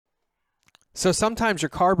So sometimes your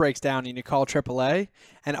car breaks down and you call AAA,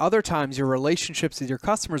 and other times your relationships with your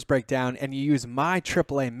customers break down and you use my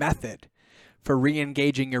AAA method for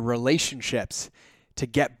re-engaging your relationships to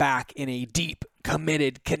get back in a deep,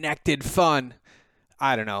 committed, connected, fun,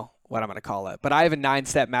 I don't know what I'm going to call it, but I have a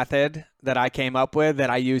 9-step method that I came up with that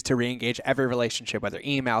I use to re-engage every relationship, whether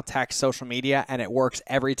email, text, social media, and it works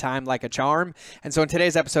every time like a charm. And so in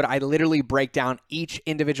today's episode, I literally break down each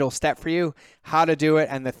individual step for you, how to do it,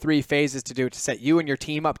 and the 3 phases to do it to set you and your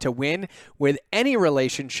team up to win with any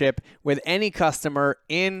relationship, with any customer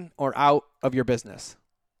in or out of your business.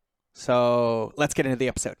 So let's get into the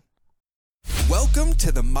episode. Welcome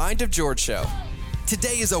to the Mind of George Show.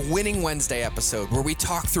 Today is a Winning Wednesday episode where we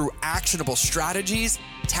talk through actionable strategies,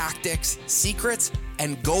 tactics, secrets,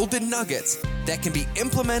 and golden nuggets that can be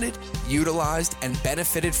implemented, utilized, and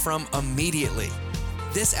benefited from immediately.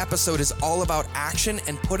 This episode is all about action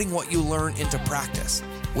and putting what you learn into practice,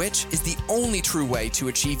 which is the only true way to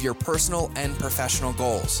achieve your personal and professional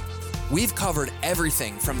goals. We've covered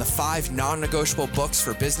everything from the 5 non-negotiable books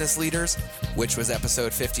for business leaders, which was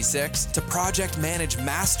episode 56, to Project Manage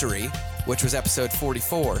Mastery, which was episode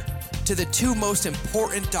 44, to the 2 most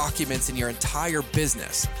important documents in your entire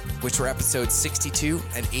business, which were episodes 62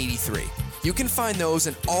 and 83. You can find those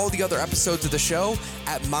and all the other episodes of the show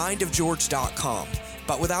at mindofgeorge.com.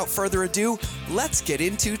 But without further ado, let's get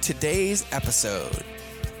into today's episode.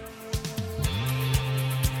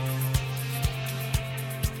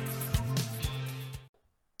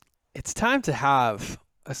 It's time to have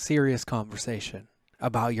a serious conversation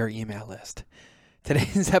about your email list.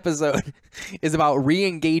 Today's episode is about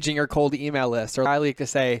re-engaging your cold email list, or I like to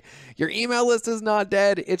say, your email list is not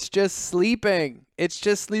dead, it's just sleeping. It's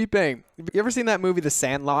just sleeping. Have you ever seen that movie, The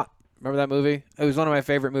Sandlot? Remember that movie? It was one of my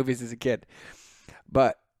favorite movies as a kid.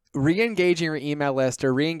 But re-engaging your email list,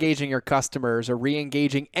 or re-engaging your customers, or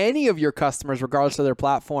re-engaging any of your customers, regardless of their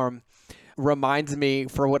platform, reminds me,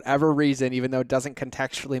 for whatever reason, even though it doesn't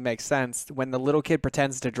contextually make sense, when the little kid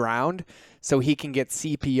pretends to drown so he can get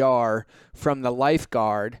CPR from the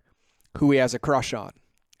lifeguard who he has a crush on.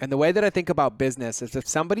 And the way that I think about business is if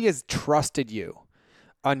somebody has trusted you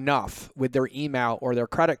enough with their email or their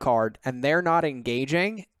credit card and they're not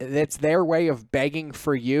engaging, it's their way of begging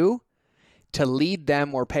for you to lead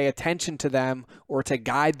them or pay attention to them or to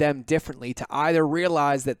guide them differently, to either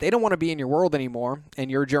realize that they don't want to be in your world anymore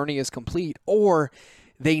and your journey is complete, or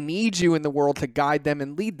they need you in the world to guide them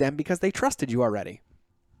and lead them because they trusted you already.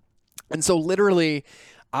 And so literally,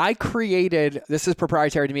 I created, this is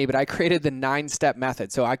proprietary to me, but I created the 9-step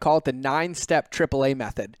method. So I call it the 9-step AAA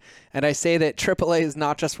method. And I say that AAA is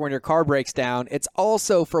not just when your car breaks down, it's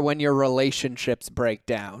also for when your relationships break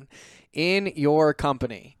down in your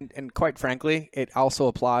company. And quite frankly, it also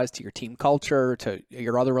applies to your team culture, to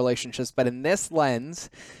your other relationships. But in this lens,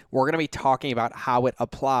 we're going to be talking about how it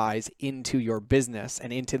applies into your business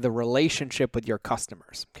and into the relationship with your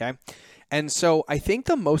customers. Okay. And so I think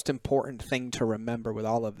the most important thing to remember with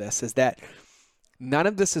all of this is that none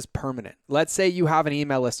of this is permanent. Let's say you have an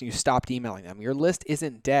email list and you stopped emailing them. Your list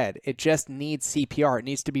isn't dead. It just needs CPR. It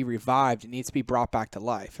needs to be revived. It needs to be brought back to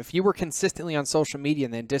life. If you were consistently on social media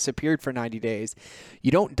and then disappeared for 90 days,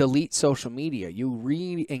 you don't delete social media. You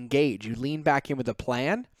re-engage. You lean back in with a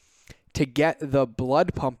plan to get the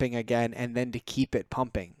blood pumping again and then to keep it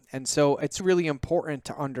pumping. And so it's really important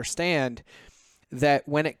to understand that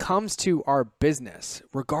when it comes to our business,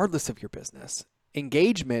 regardless of your business,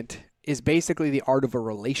 engagement is basically the art of a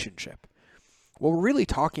relationship. What we're really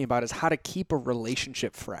talking about is how to keep a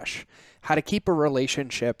relationship fresh, how to keep a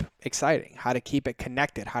relationship exciting, how to keep it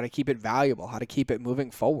connected, how to keep it valuable, how to keep it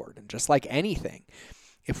moving forward. And just like anything,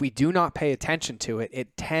 if we do not pay attention to it,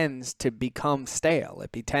 it tends to become stale.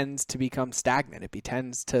 It tends to become stagnant. It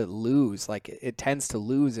tends to lose, it tends to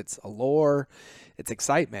lose its allure, its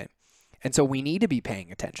excitement. And so we need to be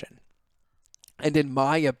paying attention. And in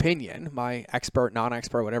my opinion, my expert,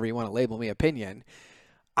 non-expert, whatever you want to label me, opinion,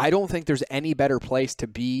 I don't think there's any better place to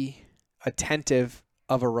be attentive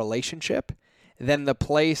of a relationship than the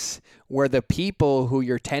place where the people who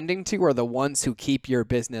you're tending to are the ones who keep your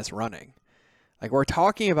business running. Like, we're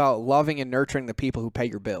talking about loving and nurturing the people who pay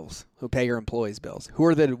your bills, who pay your employees' bills, who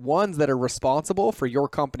are the ones that are responsible for your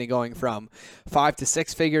company going from 5 to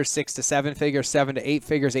 6 figures, 6 to 7 figures, 7 to 8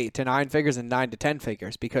 figures, 8 to 9 figures, and 9 to 10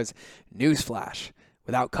 figures. Because newsflash,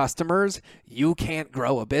 without customers, you can't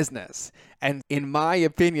grow a business. And in my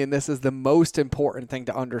opinion, this is the most important thing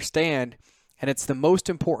to understand. And it's the most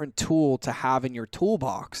important tool to have in your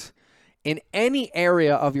toolbox in any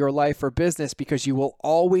area of your life or business, because you will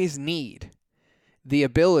always need the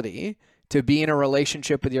ability to be in a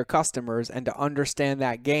relationship with your customers and to understand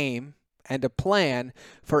that game and a plan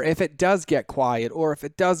for if it does get quiet or if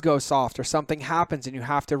it does go soft or something happens and you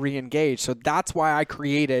have to re-engage. So that's why I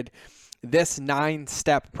created this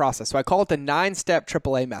 9-step process. So I call it the 9-step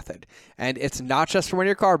AAA method. And it's not just for when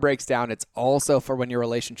your car breaks down, it's also for when your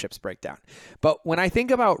relationships break down. But when I think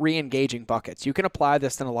about re-engaging buckets, you can apply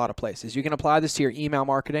this in a lot of places. You can apply this to your email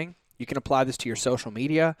marketing. You can apply this to your social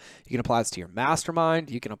media. You can apply this to your mastermind.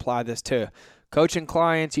 You can apply this to coaching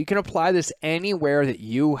clients. You can apply this anywhere that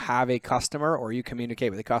you have a customer or you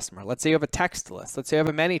communicate with a customer. Let's say you have a text list. Let's say you have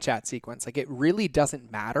a ManyChat sequence. Like, it really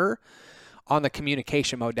doesn't matter on the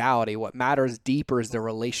communication modality. What matters deeper is the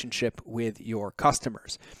relationship with your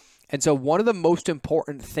customers. And so one of the most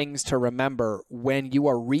important things to remember when you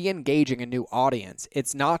are re-engaging a new audience,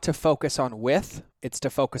 it's not to focus on width, it's to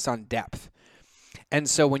focus on depth. And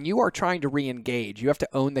so when you are trying to re-engage, you have to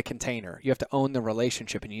own the container, you have to own the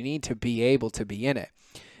relationship, and you need to be able to be in it.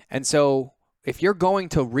 And so if you're going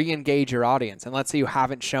to re-engage your audience, and let's say you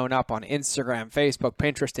haven't shown up on Instagram, Facebook,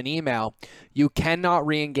 Pinterest, and email, you cannot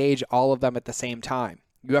re-engage all of them at the same time.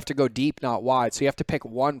 You have to go deep, not wide. So you have to pick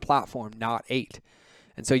one platform, not 8.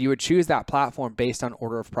 And so you would choose that platform based on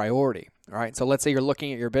order of priority. All right. So let's say you're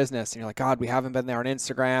looking at your business and you're like, God, we haven't been there on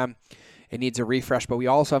Instagram. It needs a refresh, but we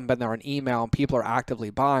also haven't been there on email and people are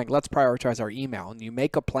actively buying. Let's prioritize our email. And you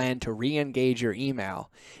make a plan to re-engage your email.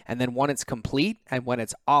 And then when it's complete and when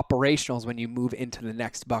it's operational is when you move into the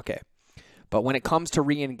next bucket. But when it comes to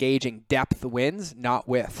re-engaging, depth wins, not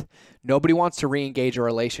width. Nobody wants to re-engage a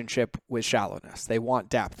relationship with shallowness. They want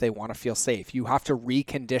depth. They want to feel safe. You have to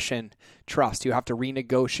recondition trust. You have to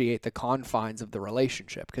renegotiate the confines of the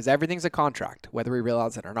relationship because everything's a contract, whether we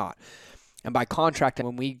realize it or not. And by contract,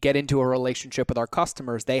 when we get into a relationship with our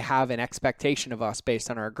customers, they have an expectation of us based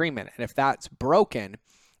on our agreement. And if that's broken,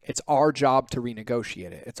 it's our job to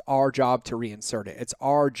renegotiate it. It's our job to reinsert it. It's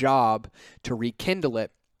our job to rekindle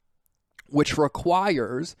it, which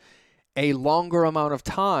requires a longer amount of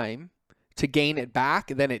time to gain it back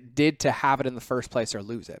than it did to have it in the first place or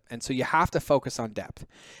lose it. And so you have to focus on depth.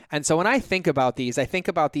 And so when I think about these, I think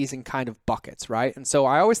about these in kind of buckets, right? And so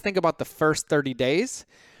I always think about the first 30 days.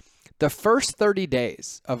 The first 30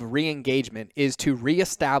 days of re-engagement is to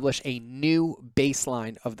reestablish a new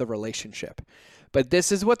baseline of the relationship. But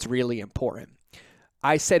this is what's really important.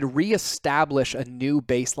 I said reestablish a new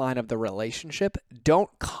baseline of the relationship. Don't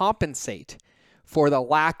compensate for the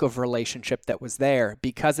lack of relationship that was there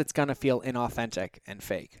because it's going to feel inauthentic and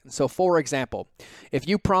fake. So for example, if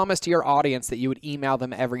you promised your audience that you would email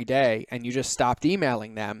them every day and you just stopped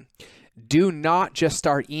emailing them, do not just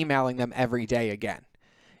start emailing them every day again.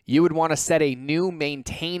 You would want to set a new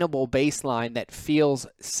maintainable baseline that feels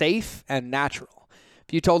safe and natural.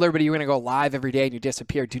 If you told everybody you were going to go live every day and you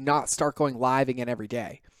disappeared, do not start going live again every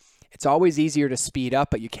day. It's always easier to speed up,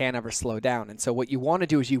 but you can't ever slow down. And so what you want to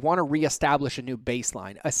do is you want to reestablish a new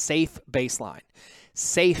baseline, a safe baseline,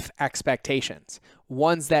 safe expectations,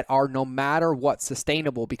 ones that are no matter what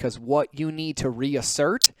sustainable, because what you need to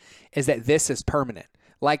reassert is that this is permanent.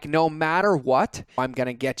 Like no matter what, I'm going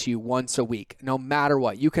to get you once a week. No matter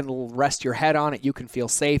what, you can rest your head on it. You can feel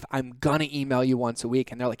safe. I'm going to email you once a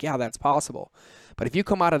week. And they're like, yeah, that's possible. But if you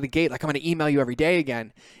come out of the gate, like I'm going to email you every day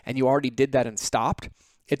again, and you already did that and stopped,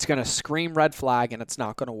 it's going to scream red flag and it's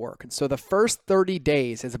not going to work. And so the first 30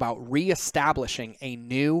 days is about reestablishing a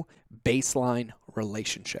new baseline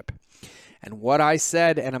relationship. And what I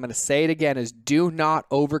said, and I'm going to say it again, is do not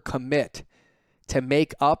overcommit to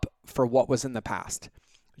make up for what was in the past.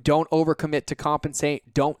 Don't overcommit to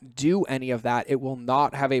compensate. Don't do any of that. It will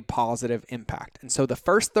not have a positive impact. And so the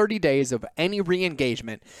first 30 days of any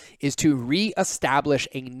re-engagement is to reestablish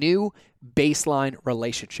a new baseline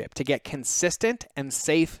relationship, to get consistent and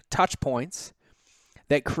safe touch points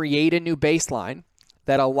that create a new baseline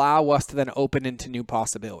that allow us to then open into new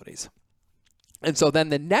possibilities. And so then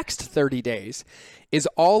the next 30 days is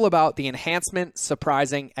all about the enhancement,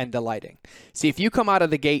 surprising, and delighting. See, if you come out of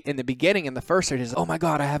the gate in the beginning, in the first 30 days, oh my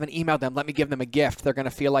God, I haven't emailed them. Let me give them a gift. They're going to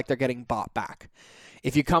feel like they're getting bought back.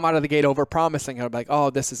 If you come out of the gate over-promising, it'll be like, oh,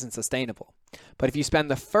 this isn't sustainable. But if you spend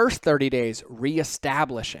the first 30 days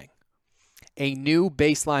reestablishing a new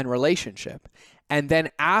baseline relationship, and then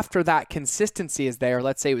after that consistency is there,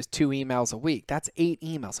 let's say it was 2 emails a week, that's 8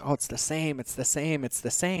 emails. Oh, it's the same, it's the same, it's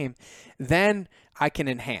the same. Then I can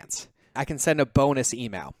enhance. I can send a bonus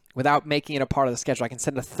email without making it a part of the schedule. I can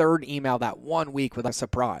send a third email that 1 week with a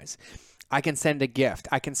surprise. I can send a gift.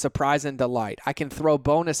 I can surprise and delight. I can throw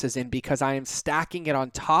bonuses in because I am stacking it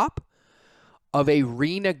on top of a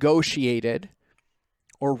renegotiated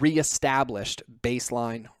or reestablished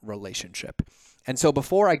baseline relationship. And so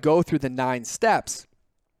before I go through the 9 steps,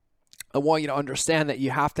 I want you to understand that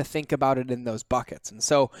you have to think about it in those buckets. And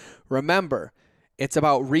so remember, it's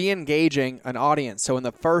about re-engaging an audience. So in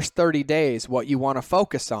the first 30 days, what you want to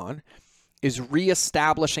focus on is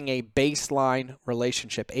reestablishing a baseline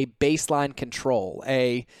relationship, a baseline control,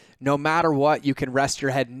 no matter what, you can rest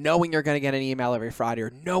your head knowing you're going to get an email every Friday,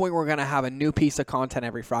 or knowing we're going to have a new piece of content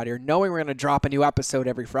every Friday, or knowing we're going to drop a new episode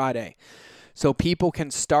every Friday. So people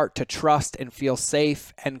can start to trust and feel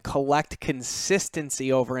safe and collect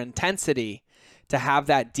consistency over intensity to have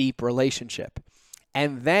that deep relationship.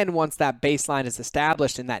 And then once that baseline is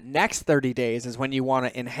established, in that next 30 days is when you want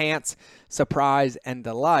to enhance, surprise, and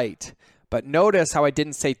delight. But notice how I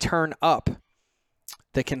didn't say turn up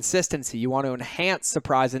the consistency. You want to enhance,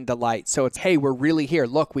 surprise, and delight. So it's, hey, we're really here.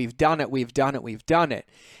 Look, we've done it, we've done it, we've done it.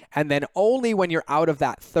 And then only when you're out of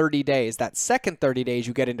that 30 days, that second 30 days,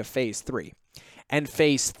 you get into phase 3. And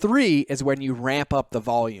phase 3 is when you ramp up the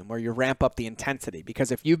volume, or you ramp up the intensity.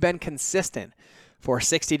 Because if you've been consistent for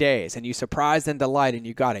 60 days and you surprise and delight and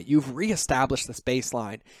you got it, you've reestablished this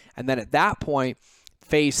baseline. And then at that point,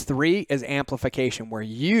 phase 3 is amplification, where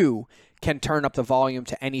you can turn up the volume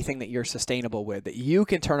to anything that you're sustainable with, that you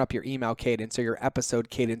can turn up your email cadence or your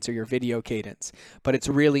episode cadence or your video cadence. But it's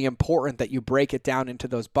really important that you break it down into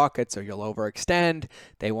those buckets, or you'll overextend,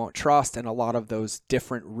 they won't trust, and a lot of those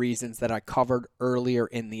different reasons that I covered earlier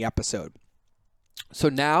in the episode. So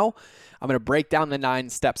now I'm going to break down the 9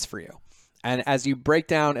 steps for you. And as I break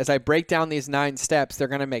down these 9 steps, they're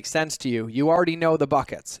going to make sense to you. You already know the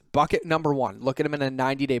buckets. Bucket number 1, look at them in a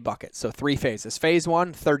 90-day bucket. So 3 phases. Phase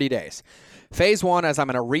 1, 30 days. Phase 1 is I'm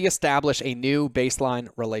going to reestablish a new baseline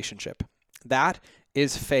relationship. That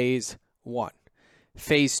is phase 1.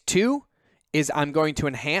 Phase 2 is I'm going to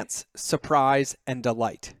enhance, surprise, and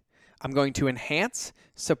delight. I'm going to enhance,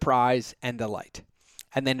 surprise, and delight.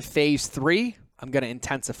 And then phase 3, I'm going to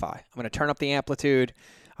intensify. I'm going to turn up the amplitude.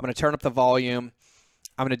 I'm going to turn up the volume.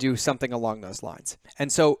 I'm going to do something along those lines.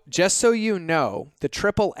 And so just so you know, the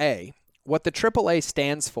AAA, what the AAA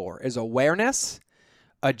stands for is awareness,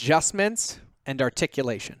 adjustments, and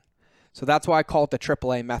articulation. So that's why I call it the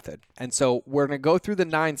AAA method. And so we're going to go through the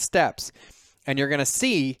 9 steps, and you're going to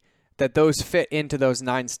see that those fit into those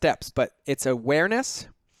 9 steps. But it's awareness,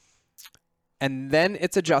 and then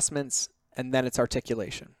it's adjustments, and then it's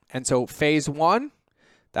articulation. And so phase 1,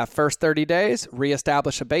 that first 30 days,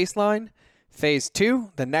 reestablish a baseline. Phase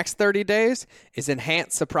 2, the next 30 days, is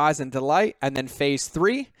enhance, surprise, and delight. And then phase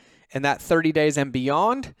 3, in that 30 days and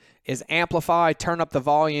beyond, is amplify, turn up the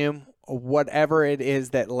volume, whatever it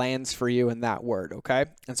is that lands for you in that word, okay?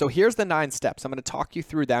 And so here's the 9 steps. I'm going to talk you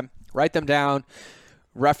through them. Write them down.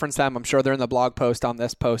 Reference them. I'm sure they're in the blog post on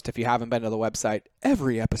this post if you haven't been to the website.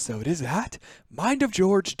 Every episode is at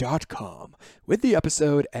mindofgeorge.com with the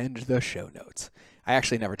episode and the show notes. I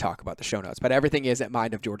actually never talk about the show notes, but everything is at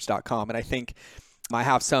mindofgeorge.com. And I think I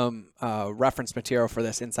have some reference material for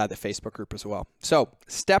this inside the Facebook group as well. So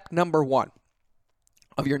step number 1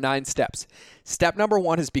 of your 9 steps. Step number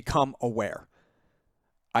 1 is become aware.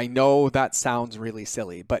 I know that sounds really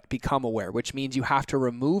silly, but become aware, which means you have to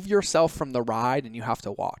remove yourself from the ride and you have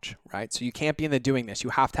to watch, right? So you can't be in the doing this.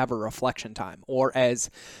 You have to have a reflection time, or as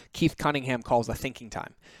Keith Cunningham calls a thinking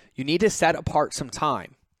time. You need to set apart some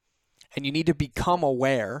time, and you need to become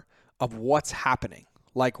aware of what's happening.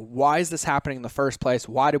 Like, why is this happening in the first place?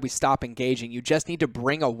 Why did we stop engaging? You just need to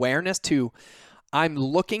bring awareness to, I'm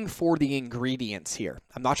looking for the ingredients here.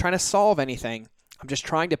 I'm not trying to solve anything. I'm just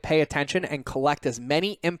trying to pay attention and collect as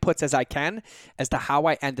many inputs as I can as to how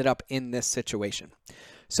I ended up in this situation.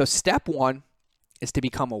 So step 1 is to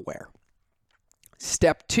become aware.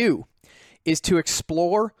 Step 2 is to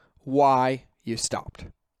explore why you stopped.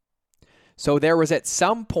 So there was at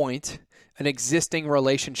some point an existing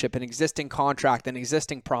relationship, an existing contract, an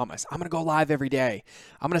existing promise. I'm going to go live every day.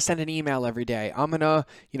 I'm going to send an email every day. I'm going to,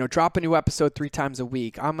 drop a new episode 3 times a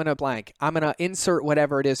week. I'm going to blank. I'm going to insert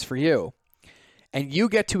whatever it is for you. And you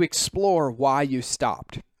get to explore why you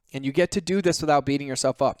stopped. And you get to do this without beating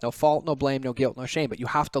yourself up. No fault, no blame, no guilt, no shame. But you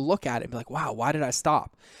have to look at it and be like, wow, why did I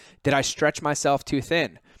stop? Did I stretch myself too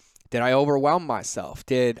thin? Did I overwhelm myself?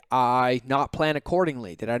 Did I not plan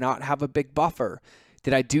accordingly? Did I not have a big buffer?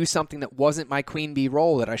 Did I do something that wasn't my queen bee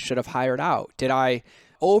role that I should have hired out? Did I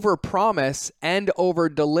overpromise and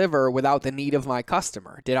overdeliver without the need of my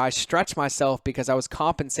customer? Did I stretch myself because I was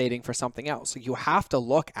compensating for something else? So you have to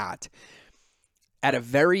look at a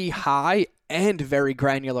very high and very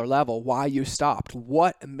granular level why you stopped.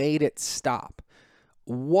 What made it stop?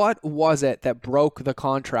 What was it that broke the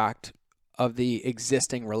contract of the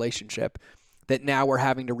existing relationship that now we're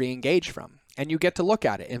having to re-engage from? And you get to look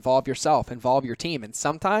at it, involve yourself, involve your team, and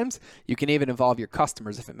sometimes you can even involve your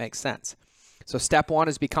customers if it makes sense. So step 1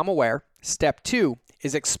 is become aware. Step 2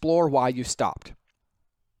 is explore why you stopped.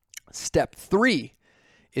 Step 3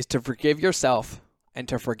 is to forgive yourself and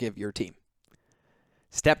to forgive your team.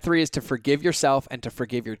 Step 3 is to forgive yourself and to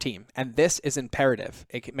forgive your team. And this is imperative.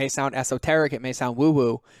 It may sound esoteric, it may sound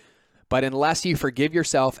woo-woo, but unless you forgive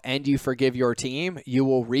yourself and you forgive your team, you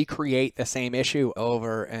will recreate the same issue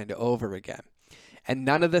over and over again. And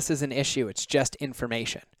none of this is an issue, it's just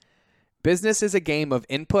information. Business is a game of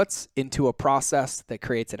inputs into a process that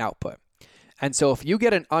creates an output. And so if you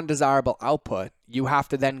get an undesirable output, you have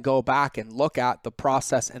to then go back and look at the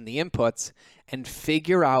process and the inputs and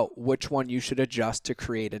figure out which one you should adjust to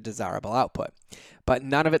create a desirable output. But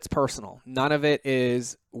none of it's personal. None of it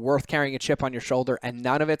is worth carrying a chip on your shoulder, and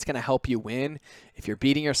none of it's going to help you win if you're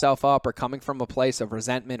beating yourself up or coming from a place of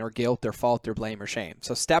resentment or guilt or fault or blame or shame.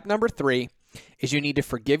 So step number 3 is you need to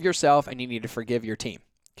forgive yourself and you need to forgive your team.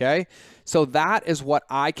 Okay, so that is what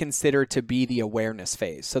I consider to be the awareness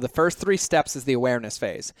phase. So the first 3 steps is the awareness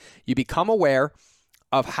phase. You become aware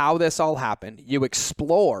of how this all happened. You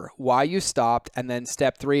explore why you stopped. And then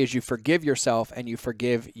step 3 is you forgive yourself and you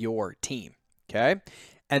forgive your team. Okay,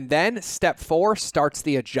 and then step 4 starts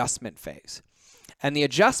the adjustment phase. And the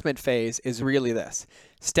adjustment phase is really this.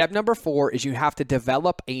 Step number 4 is you have to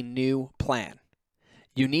develop a new plan.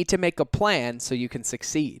 You need to make a plan so you can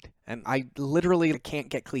succeed. And I literally can't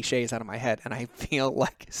get cliches out of my head, and I feel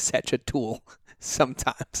like such a tool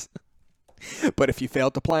sometimes. But if you fail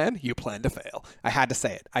to plan, you plan to fail. I had to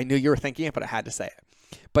say it. I knew you were thinking it, but I had to say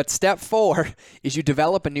it. But step 4 is you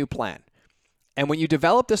develop a new plan. And when you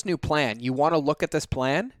develop this new plan, you want to look at this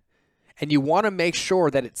plan, and you want to make sure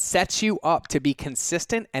that it sets you up to be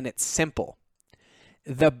consistent and it's simple.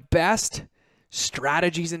 The best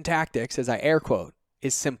strategies and tactics, as I air quote,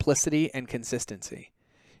 is simplicity and consistency.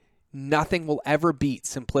 Nothing will ever beat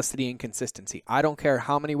simplicity and consistency. I don't care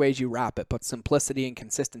how many ways you wrap it, but simplicity and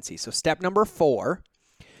consistency. So step number 4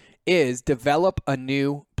 is develop a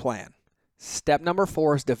new plan. Step number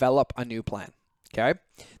 4 is develop a new plan. Okay?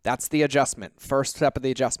 That's the adjustment. First step of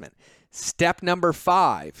the adjustment. Step number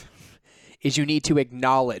 5 is you need to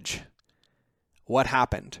acknowledge what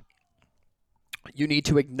happened. You need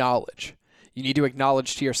to acknowledge. You need to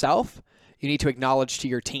acknowledge to yourself. You need to acknowledge to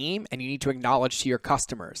your team, and you need to acknowledge to your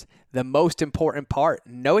customers. The most important part,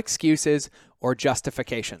 no excuses or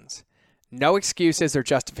justifications. No excuses or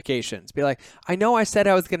justifications. Be like, I know I said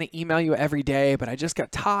I was going to email you every day, but I just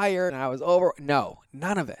got tired and I was over. No,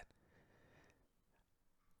 none of it.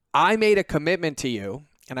 I made a commitment to you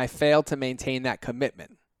and I failed to maintain that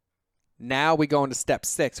commitment. Now we go into step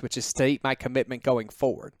 6, which is state my commitment going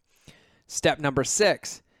forward. Step number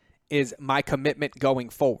 6 is my commitment going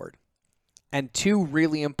forward. And 2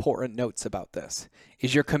 really important notes about this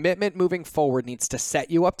is your commitment moving forward needs to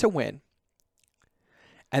set you up to win.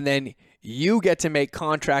 And then you get to make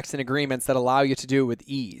contracts and agreements that allow you to do it with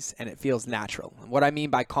ease and it feels natural. And what I mean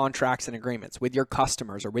by contracts and agreements with your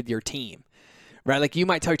customers or with your team, right? Like you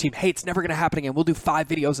might tell your team, hey, it's never going to happen again. We'll do 5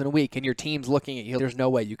 videos in a week. And your team's looking at you. There's no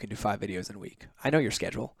way you can do 5 videos in a week. I know your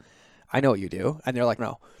schedule. I know what you do. And they're like,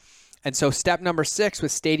 no. And so step number 6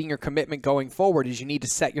 with stating your commitment going forward is you need to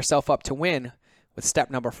set yourself up to win with step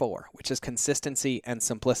number 4, which is consistency and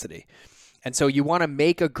simplicity. And so you want to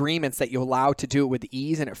make agreements that you allow to do it with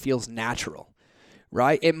ease and it feels natural,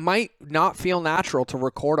 right? It might not feel natural to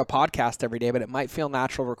record a podcast every day, but it might feel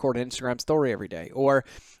natural to record an Instagram story every day. Or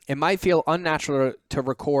it might feel unnatural to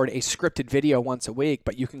record a scripted video once a week,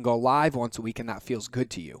 but you can go live once a week and that feels good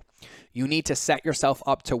to you. You need to set yourself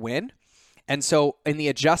up to win. And so in the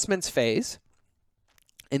adjustments phase,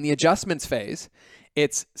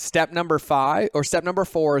 it's step number 5 or step number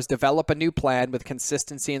 4 is develop a new plan with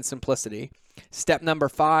consistency and simplicity. Step number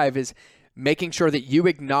 5 is making sure that you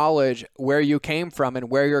acknowledge where you came from and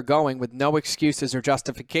where you're going with no excuses or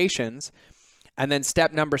justifications. And then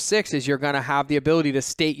step number 6 is you're going to have the ability to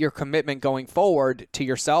state your commitment going forward to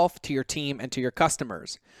yourself, to your team, and to your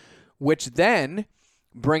customers, which then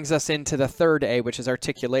brings us into the third A, which is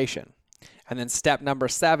articulation. And then step number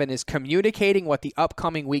 7 is communicating what the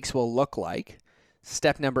upcoming weeks will look like.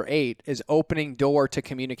 Step number 8 is opening door to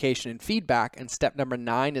communication and feedback. And step number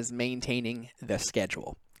 9 is maintaining the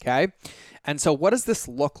schedule. Okay. And so what does this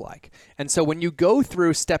look like? And so when you go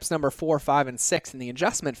through steps number 4, 5, and 6 in the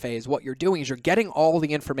adjustment phase, what you're doing is you're getting all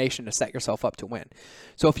the information to set yourself up to win.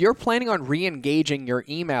 So if you're planning on re-engaging your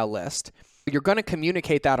email list, you're going to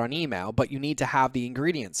communicate that on email, but you need to have the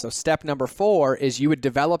ingredients. So step number 4 is you would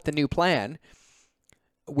develop the new plan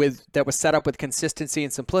that was set up with consistency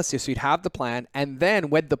and simplicity. So you'd have the plan, and then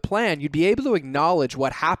with the plan, you'd be able to acknowledge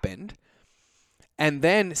what happened And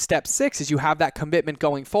then step 6 is you have that commitment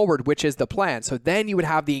going forward, which is the plan. So then you would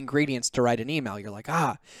have the ingredients to write an email. You're like,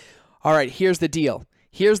 all right, here's the deal.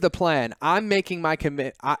 Here's the plan. I'm making my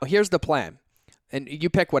here's the plan. And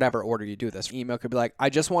you pick whatever order you do this. Email could be like,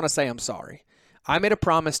 I just want to say I'm sorry. I made a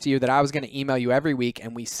promise to you that I was going to email you every week,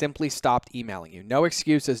 and we simply stopped emailing you. No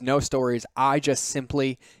excuses, no stories. I just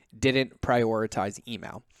simply didn't prioritize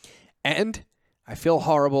email. And I feel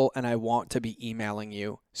horrible and I want to be emailing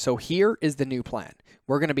you. So here is the new plan.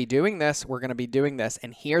 We're going to be doing this. We're going to be doing this.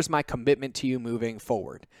 And here's my commitment to you moving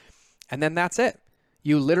forward. And then that's it.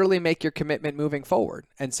 You literally make your commitment moving forward.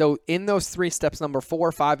 And so in those 3 steps, number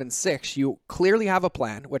 4, 5, and 6, you clearly have a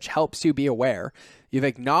plan, which helps you be aware. You've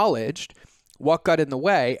acknowledged what got in the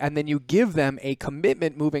way, and then you give them a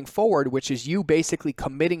commitment moving forward, which is you basically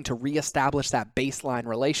committing to reestablish that baseline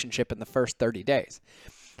relationship in the first 30 days.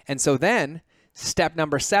 And so then step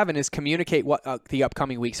number 7 is communicate what the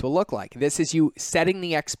upcoming weeks will look like. This is you setting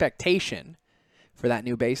the expectation for that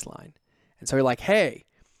new baseline. And so you're like, hey,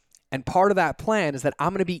 and part of that plan is that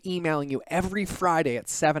I'm going to be emailing you every Friday at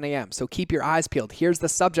 7 a.m. So keep your eyes peeled. Here's the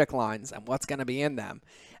subject lines and what's going to be in them.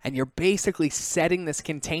 And you're basically setting this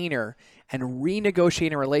container and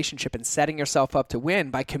renegotiating a relationship and setting yourself up to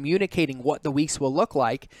win by communicating what the weeks will look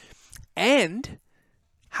like and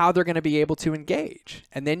how they're going to be able to engage.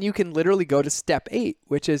 And then you can literally go to step 8,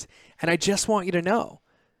 which is, and I just want you to know,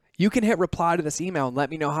 you can hit reply to this email and let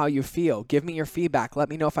me know how you feel. Give me your feedback. Let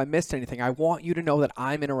me know if I missed anything. I want you to know that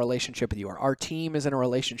I'm in a relationship with you, or our team is in a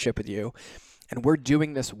relationship with you, and we're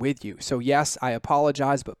doing this with you. So yes, I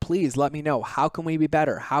apologize, but please let me know, how can we be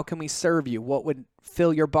better? How can we serve you? What would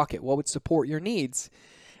fill your bucket? What would support your needs?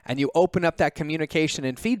 And you open up that communication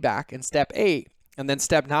and feedback in step 8. And then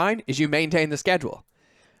step 9 is you maintain the schedule,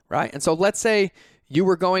 right? And so let's say you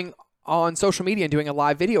were going on social media and doing a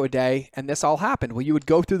live video a day, and this all happened. Well, you would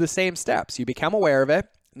go through the same steps. You become aware of it.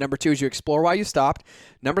 Number 2 is you explore why you stopped.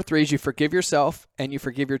 Number 3 is you forgive yourself and you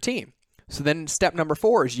forgive your team. So then step number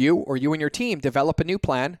 4 is you and your team develop a new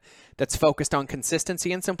plan that's focused on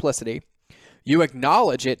consistency and simplicity. You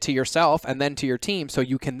acknowledge it to yourself and then to your team, so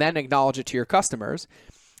you can then acknowledge it to your customers.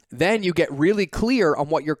 Then you get really clear on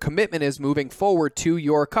what your commitment is moving forward to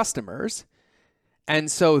your customers. And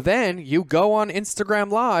so then you go on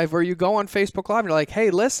Instagram Live or you go on Facebook Live and you're like, hey,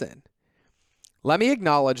 listen, let me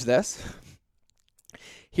acknowledge this.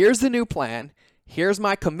 Here's the new plan. Here's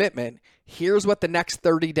my commitment. Here's what the next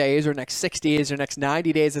 30 days or next 60 days or next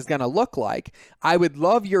 90 days is going to look like. I would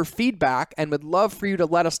love your feedback and would love for you to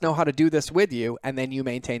let us know how to do this with you. And then you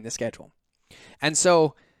maintain the schedule. And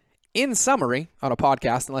so in summary, on a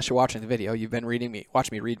podcast, unless you're watching the video, you've been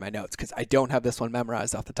watching me read my notes because I don't have this one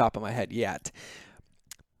memorized off the top of my head yet.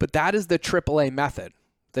 But that is the AAA method,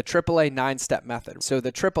 the AAA 9-step method. So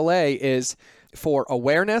the AAA is for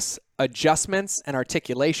awareness, adjustments, and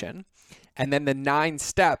articulation. And then the 9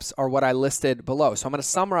 steps are what I listed below. So I'm going to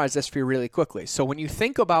summarize this for you really quickly. So when you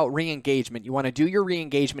think about re-engagement, you want to do your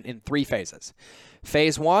re-engagement in 3 phases.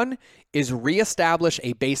 Phase 1 is reestablish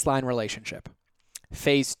a baseline relationship.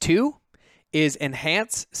 Phase 2 is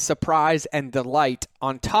enhance, surprise, and delight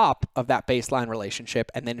on top of that baseline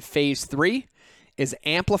relationship. And then phase 3 is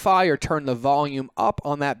amplify or turn the volume up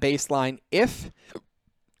on that baseline if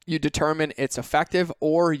you determine it's effective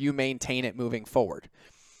or you maintain it moving forward.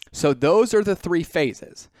 So those are the 3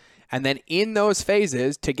 phases. And then in those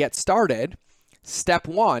phases, to get started, step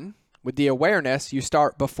 1, with the awareness, you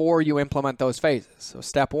start before you implement those phases. So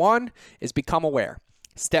step 1 is become aware.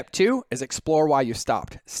 Step 2 is explore why you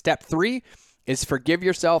stopped. Step 3 is forgive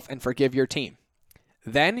yourself and forgive your team.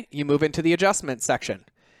 Then you move into the adjustment section.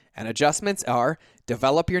 And adjustments are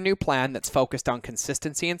develop your new plan that's focused on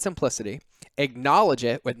consistency and simplicity, acknowledge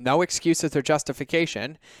it with no excuses or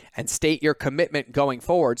justification, and state your commitment going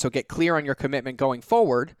forward. So get clear on your commitment going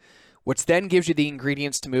forward, which then gives you the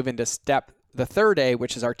ingredients to move into step the 3rd A,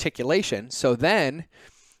 which is articulation. So then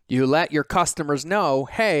you let your customers know,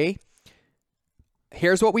 hey,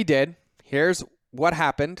 here's what we did. Here's what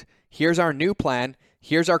happened. Here's our new plan.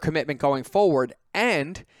 Here's our commitment going forward.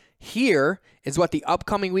 And here is what the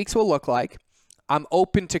upcoming weeks will look like. I'm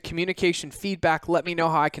open to communication feedback. Let me know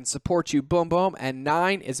how I can support you. Boom, boom. And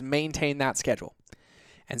 9 is maintain that schedule.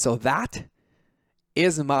 And so that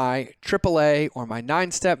is my AAA or my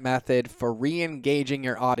 9-step method for re-engaging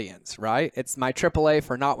your audience, right? It's my AAA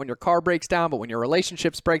for not when your car breaks down, but when your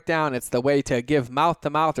relationships break down. It's the way to give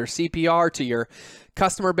mouth-to-mouth or CPR to your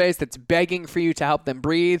customer base that's begging for you to help them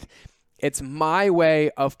breathe. It's my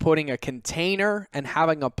way of putting a container and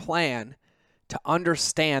having a plan to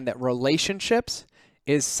understand that relationships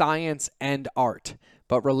is science and art.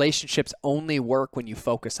 but relationships only work when you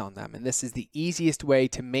focus on them. And this is the easiest way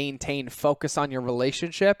to maintain focus on your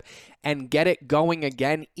relationship and get it going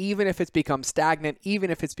again, even if it's become stagnant,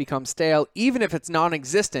 even if it's become stale, even if it's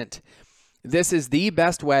non-existent. This is the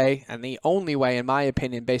best way and the only way, in my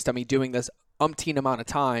opinion, based on me doing this umpteen amount of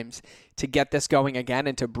times, to get this going again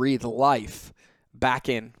and to breathe life back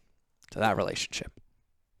in to that relationship.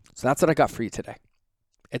 So that's what I got for you today.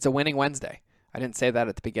 It's a winning Wednesday. I didn't say that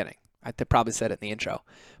at the beginning. I probably said it in the intro,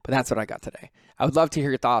 but that's what I got today. I would love to hear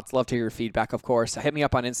your thoughts, love to hear your feedback, of course. Hit me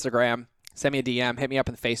up on Instagram, send me a DM, hit me up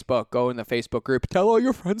on Facebook, go in the Facebook group, tell all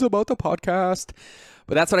your friends about the podcast.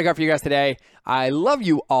 But that's what I got for you guys today. I love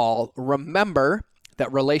you all. Remember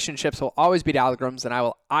that relationships will always beat algorithms, and I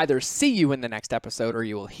will either see you in the next episode or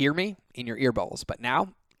you will hear me in your ear bowls. But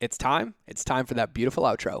now it's time. It's time for that beautiful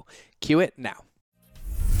outro. Cue it now.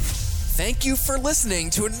 Thank you for listening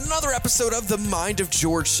to another episode of The Mind of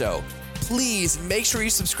George Show. Please make sure you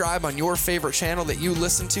subscribe on your favorite channel that you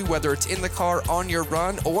listen to, whether it's in the car, on your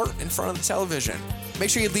run, or in front of the television. Make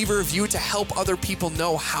sure you leave a review to help other people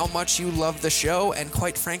know how much you love the show, and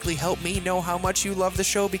quite frankly, help me know how much you love the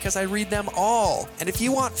show, because I read them all. And if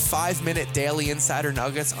you want 5-minute daily insider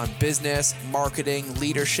nuggets on business, marketing,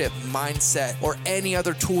 leadership, mindset, or any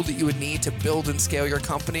other tool that you would need to build and scale your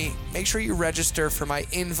company, make sure you register for my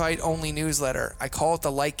invite-only newsletter. I call it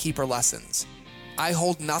the Lightkeeper Lessons. I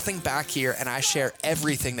hold nothing back here, and I share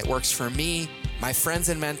everything that works for me, my friends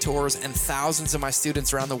and mentors, and thousands of my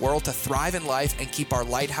students around the world to thrive in life and keep our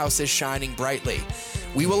lighthouses shining brightly.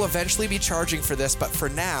 We will eventually be charging for this, but for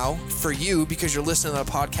now, for you, because you're listening to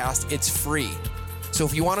the podcast, it's free. So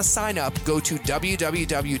if you want to sign up, go to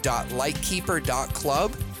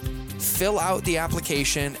www.lightkeeper.club, fill out the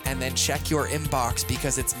application, and then check your inbox,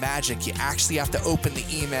 because it's magic. You actually have to open the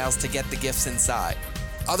emails to get the gifts inside.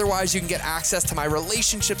 Otherwise, you can get access to my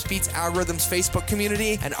Relationships Beats Algorithms Facebook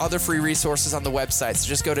community and other free resources on the website. So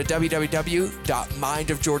just go to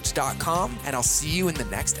www.mindofgeorge.com, and I'll see you in the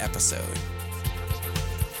next episode.